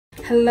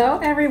Hello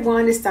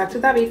everyone, it's Dr.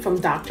 David from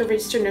Dr.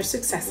 Registered Nurse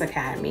Success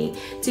Academy.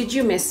 Did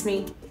you miss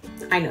me?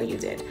 I know you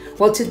did.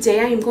 Well, today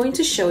I am going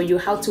to show you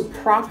how to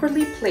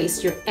properly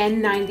place your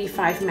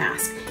N95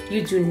 mask.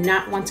 You do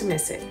not want to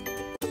miss it.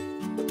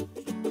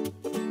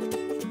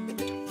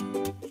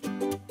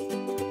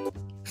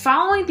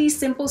 Following these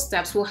simple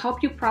steps will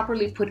help you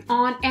properly put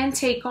on and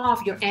take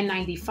off your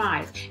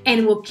N95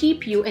 and will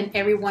keep you and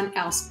everyone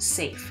else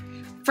safe.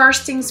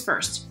 First things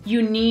first,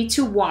 you need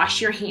to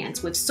wash your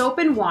hands with soap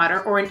and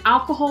water or an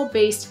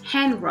alcohol-based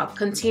hand rub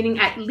containing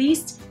at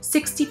least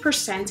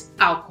 60%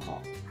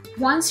 alcohol.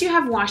 Once you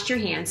have washed your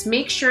hands,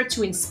 make sure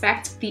to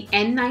inspect the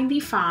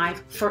N95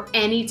 for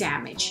any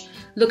damage.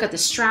 Look at the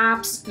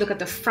straps, look at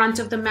the front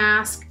of the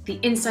mask, the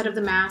inside of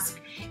the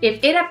mask.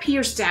 If it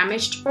appears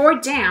damaged or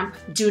damp,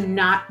 do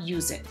not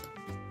use it.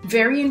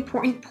 Very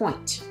important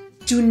point,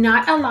 do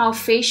not allow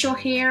facial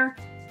hair,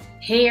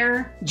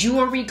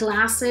 jewelry,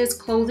 glasses,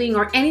 clothing,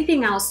 or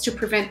anything else to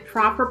prevent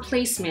proper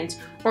placement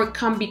or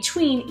come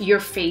between your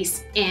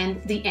face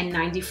and the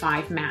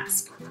N95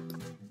 mask.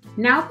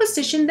 Now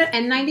position the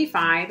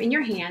N95 in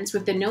your hands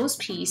with the nose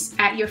piece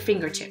at your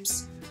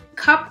fingertips.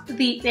 Cup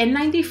the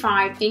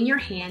N95 in your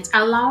hands,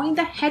 allowing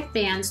the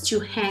headbands to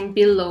hang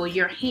below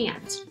your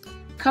hand.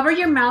 Cover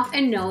your mouth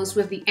and nose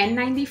with the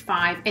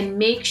N95 and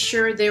make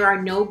sure there are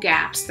no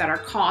gaps that are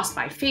caused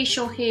by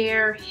facial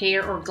hair,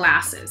 or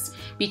glasses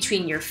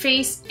between your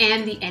face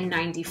and the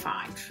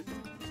N95.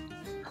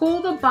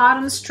 Pull the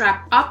bottom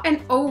strap up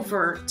and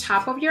over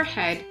top of your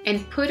head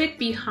and put it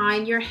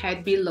behind your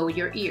head below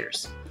your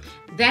ears.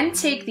 Then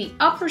take the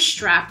upper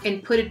strap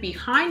and put it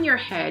behind your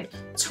head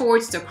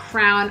towards the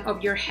crown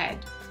of your head.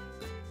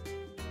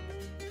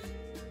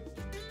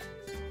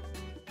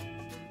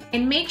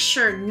 And make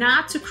sure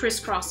not to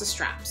crisscross the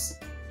straps.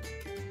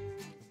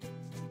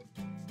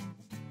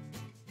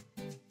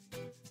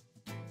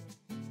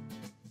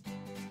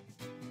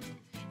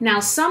 Now,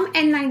 some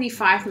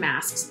N95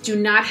 masks do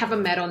not have a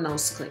metal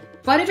nose clip,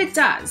 but if it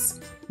does,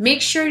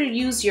 make sure to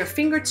use your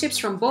fingertips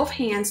from both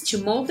hands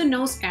to mold the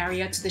nose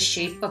area to the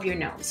shape of your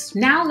nose.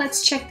 Now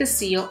let's check the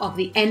seal of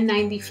the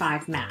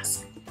N95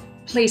 mask.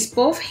 Place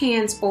both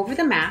hands over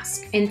the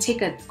mask and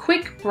take a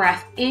quick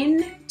breath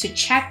in to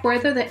check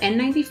whether the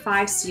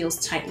N95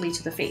 seals tightly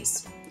to the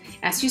face.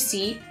 As you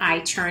see, I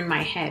turn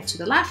my head to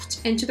the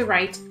left and to the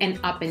right and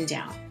up and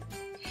down.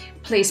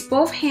 Place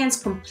both hands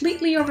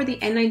completely over the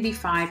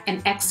N95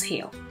 and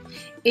exhale.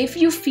 If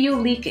you feel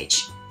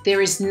leakage,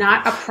 there is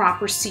not a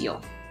proper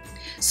seal.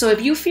 So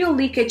if you feel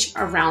leakage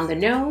around the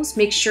nose,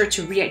 make sure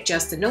to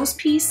readjust the nose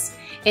piece.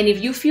 And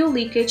if you feel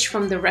leakage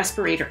from the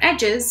respirator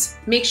edges,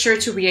 make sure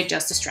to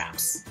readjust the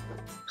straps.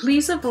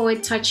 Please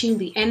avoid touching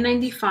the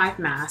N95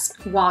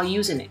 mask while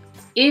using it.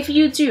 If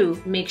you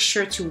do, make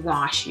sure to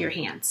wash your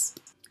hands.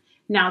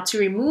 Now, to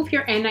remove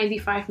your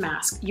N95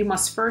 mask, you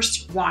must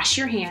first wash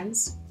your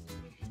hands.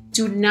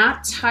 Do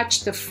not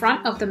touch the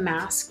front of the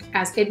mask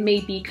as it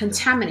may be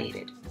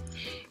contaminated.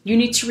 You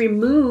need to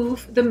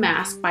remove the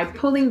mask by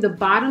pulling the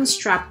bottom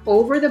strap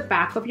over the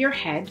back of your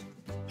head,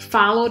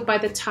 followed by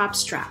the top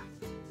strap,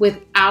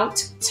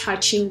 without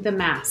touching the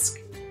mask.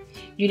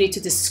 You need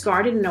to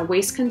discard it in a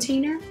waste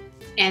container,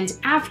 and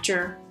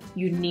after,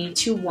 you need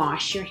to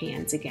wash your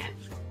hands again.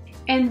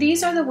 And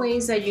these are the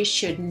ways that you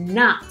should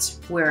not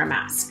wear a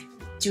mask.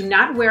 Do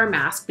not wear a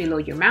mask below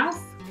your mouth,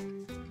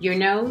 your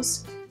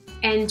nose,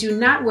 and do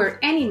not wear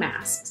any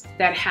masks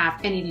that have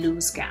any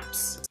loose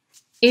gaps.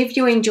 If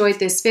you enjoyed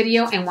this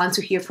video and want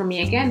to hear from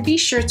me again, be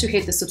sure to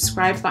hit the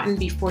subscribe button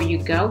before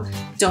you go.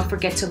 Don't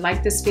forget to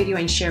like this video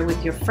and share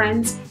with your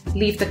friends.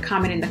 Leave the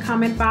comment in the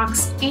comment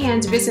box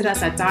and visit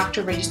us at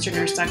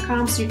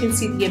drregisterednurse.com so you can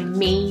see the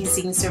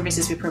amazing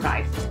services we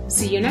provide.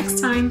 See you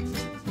next time.